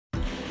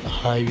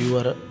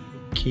However,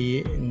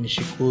 Kei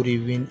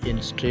Nishikori win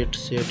in straight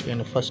set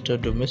in first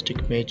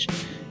domestic match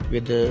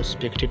with the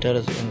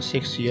spectators in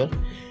 6 years.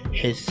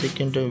 His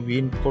second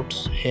win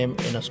puts him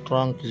in a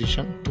strong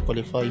position to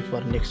qualify for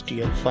next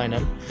year's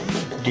final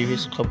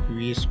Davis Cup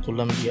vs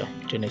Colombia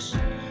tennis.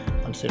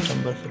 On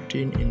September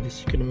 15, in the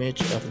second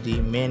match of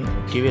the main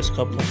Davis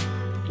Cup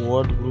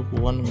World Group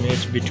 1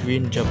 match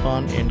between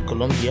Japan and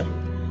Colombia,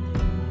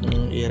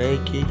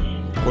 Iraqi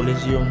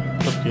Coliseum,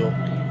 Tokyo,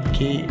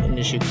 Kei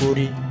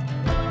Nishikori,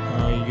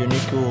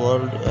 Unique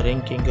World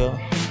ranking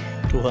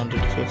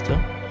 205th,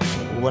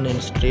 won in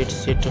straight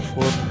set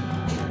 6-4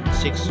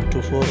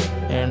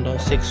 and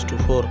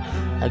 6-4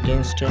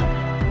 against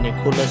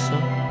Nicolas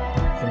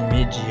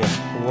Mejia,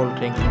 world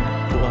ranking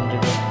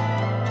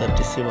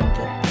 237th.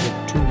 With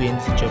 2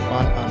 wins,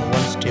 Japan are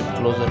one step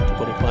closer to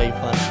qualify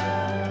for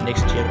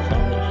next year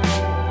final.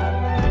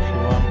 If you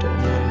want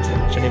more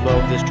information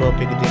about this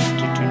topic, then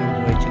stay tuned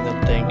with my channel.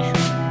 Thank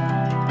you.